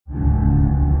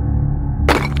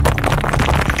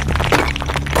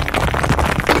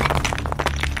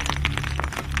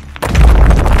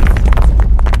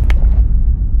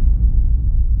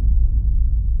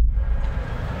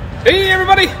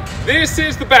This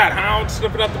is the Bat Hound,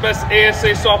 sniffing out the best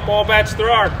ASA softball bats there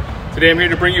are. Today I'm here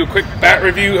to bring you a quick bat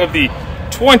review of the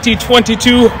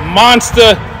 2022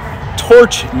 Monsta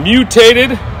Torch Mutated.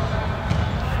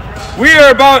 We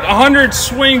are about 100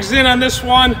 swings in on this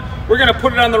one. We're gonna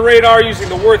put it on the radar using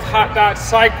the Worth Hot Dot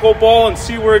Cycle Ball and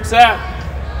see where it's at.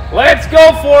 Let's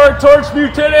go for it, Torch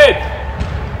Mutated.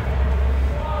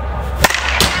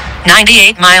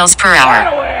 98 miles per hour.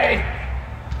 Right away.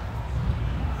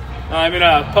 I'm in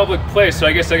a public place, so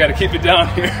I guess I gotta keep it down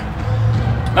here.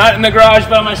 Not in the garage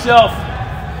by myself.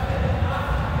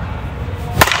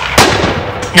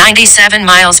 97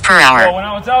 miles per hour. So when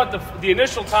I was out the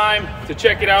initial time to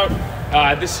check it out,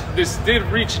 this did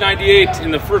reach 98 in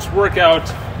the first workout,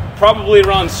 probably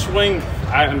around swing,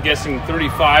 I'm guessing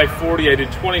 35, 40. I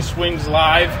did 20 swings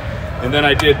live, and then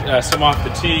I did some off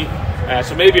the tee.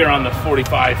 So maybe around the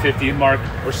 45, 50 mark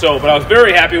or so. But I was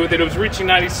very happy with it. It was reaching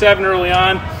 97 early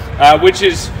on, which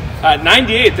is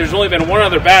 98. There's only been one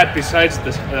other bat besides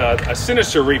a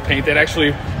Sinister repaint that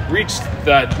actually reached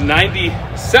the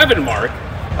 97 mark.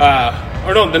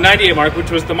 Or no, the 98 mark, which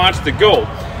was the Monsta Go,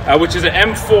 which is an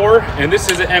M4, and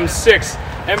this is an M6.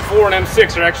 M4 and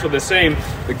M6 are actually the same.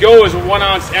 The Go is a 1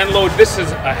 ounce end load. This is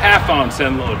a ½ ounce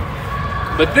end load.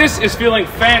 But this is feeling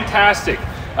fantastic.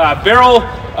 Barrel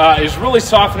is really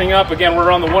softening up. Again,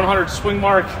 we're on the 100 swing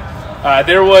mark.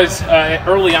 There was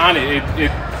early on,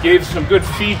 it gave some good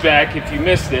feedback if you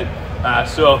missed it.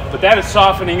 But that is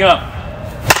softening up.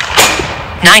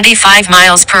 95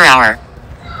 miles per hour.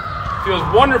 Feels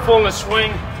wonderful in the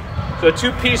swing. So a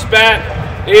 2-piece bat,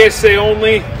 ASA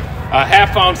only,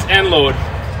 ½ ounce end load.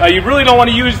 You really don't want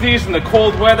to use these in the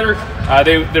cold weather.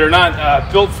 They're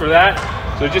not built for that.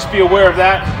 So just be aware of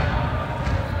that.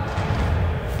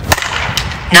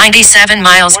 97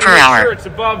 miles per hour. Sure it's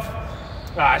above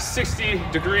 60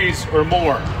 degrees or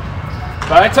more.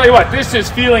 But I tell you what, this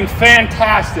is feeling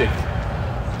fantastic.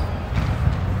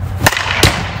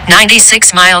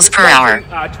 96 miles per hour.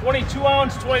 22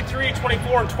 ounce, 23,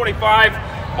 24, and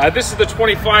 25. This is the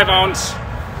 25 ounce.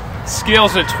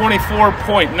 Scales at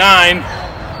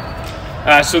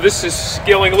 24.9. So this is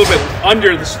scaling a little bit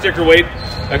under the sticker weight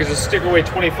because the sticker weight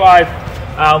 25.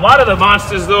 A lot of the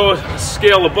Monstas, though,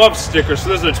 scale above sticker. So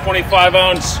this is a 25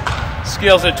 ounce,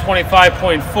 scales at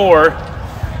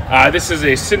 25.4. This is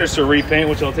a Sinister repaint,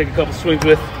 which I'll take a couple swings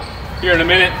with here in a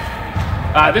minute.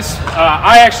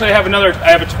 I actually have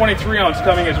I have a 23 ounce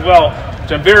coming as well,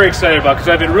 which I'm very excited about because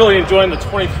I've been really enjoying the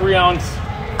 23 ounce,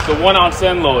 the 1 ounce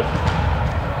end load.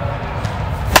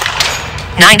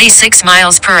 96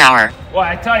 miles per hour. Well,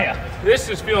 I tell you, this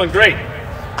is feeling great.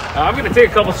 I'm going to take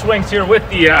a couple swings here with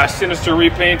the Sinister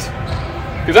repaint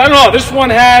because I don't know, this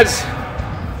one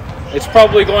it's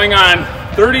probably going on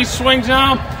 30 swings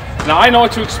now. Now I know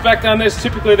what to expect on this.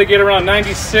 Typically they get around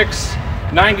 96,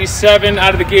 97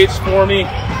 out of the gates for me.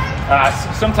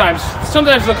 Sometimes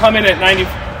they'll come in at 90,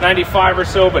 95 or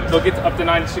so, but they'll get up to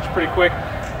 96 pretty quick.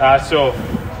 So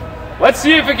let's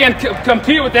see if it can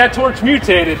compete with that Torch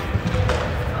Mutated.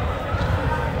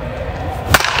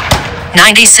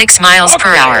 96 miles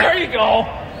per hour. There you go.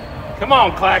 Come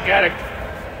on, Clack Addict.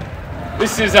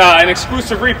 This is an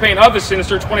exclusive repaint of the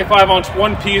Sinister 25 ounce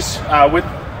 1-piece with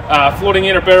floating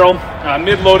inner barrel,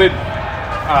 mid-loaded.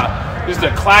 This is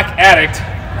the Clack Addict.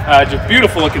 It's a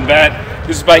beautiful looking bat.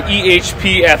 This is by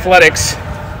EHP Athletics.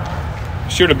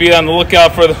 Be sure to be on the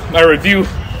lookout for my review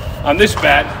on this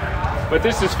bat. But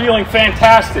this is feeling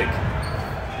fantastic.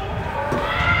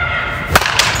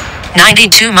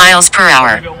 92 miles per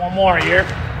hour. Give it one more here.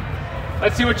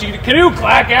 Let's see what you can do,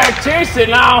 Clack Addict. Chase it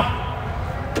now.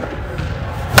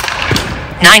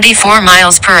 94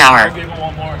 miles per hour. I'll give it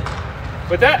one more.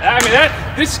 But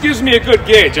this gives me a good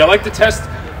gauge. I like to test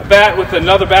a bat with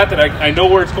another bat that I know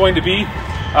where it's going to be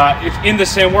in the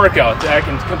same workout. I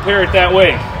can compare it that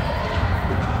way.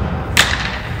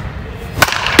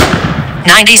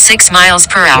 96 miles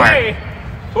per hour. Hey,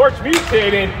 Torch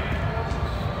Mutated.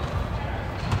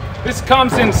 This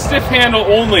comes in stiff handle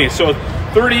only, so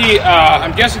 30.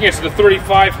 I'm guessing it's the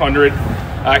 3500.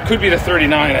 It could be the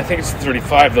 39. I think it's the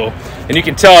 35 though. And you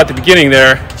can tell at the beginning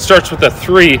there, it starts with a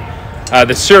 3,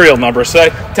 the serial number. So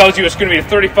that tells you it's going to be a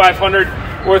 3500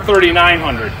 or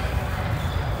 3900.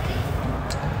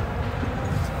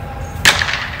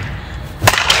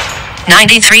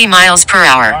 $93 miles per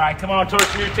hour. All right, come on,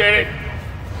 Torch Mutated.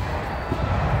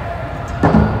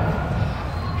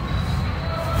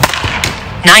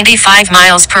 $95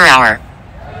 miles per hour.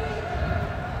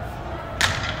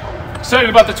 Excited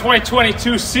about the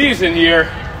 2022 season here.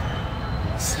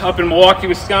 It's up in Milwaukee,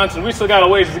 Wisconsin. We still got a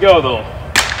ways to go though.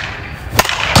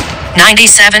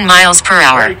 97 miles per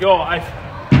hour. There you go.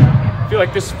 feel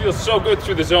like this feels so good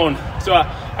through the zone. So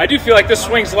I do feel like this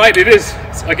swing's light. It is,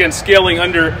 again, scaling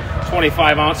under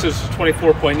 25 ounces,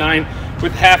 24.9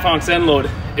 with half ounce end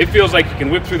load. It feels like you can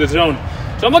whip through the zone.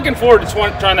 So I'm looking forward to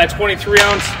trying that 23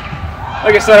 ounce.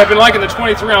 Like I said, I've been liking the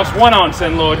 23 ounce 1 ounce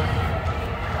end load.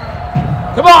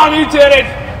 Come on, Mutated!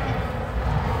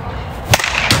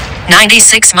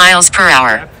 96 miles per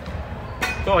hour.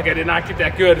 Felt like I did not get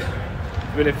that good.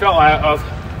 I mean, it felt like,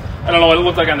 I don't know what it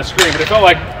looked like on the screen, but it felt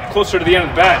like closer to the end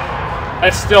of the bat.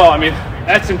 That's still, I mean,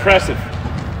 that's impressive.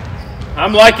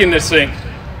 I'm liking this thing.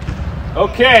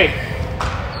 Okay.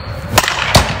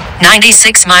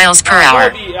 96 miles per hour.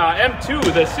 The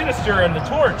M2, the Sinister, and the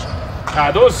Torch,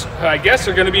 those, I guess,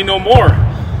 are going to be no more.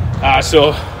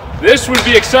 So this would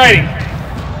be exciting,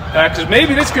 because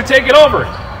maybe this could take it over.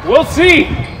 We'll see.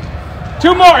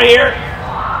 2 more here.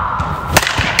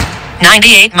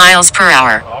 98 miles per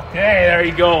hour. Okay, there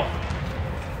you go.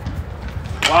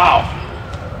 Wow.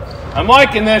 I'm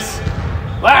liking this.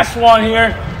 Last one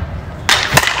here.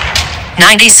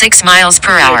 96 miles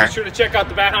per hour. Be sure to check out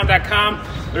thebathound.com.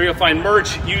 There you'll find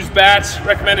merch, used bats,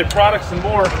 recommended products, and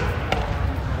more.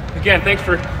 Again, thanks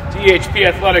for DHP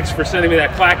Athletics for sending me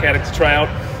that Clack Addict to try out.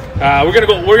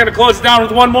 We're gonna close it down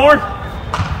with one more.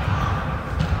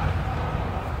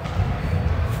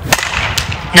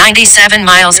 97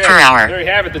 miles per hour. There you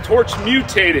have it, the Torch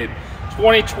Mutated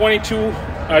 2022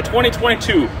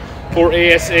 for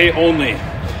ASA only.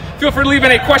 Feel free to leave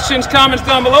any questions, comments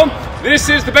down below. This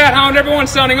is the Bat Hound. Everyone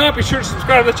signing up. Be sure to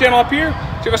subscribe to the channel up here.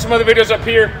 Check out some other videos up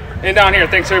here and down here.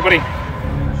 Thanks, everybody.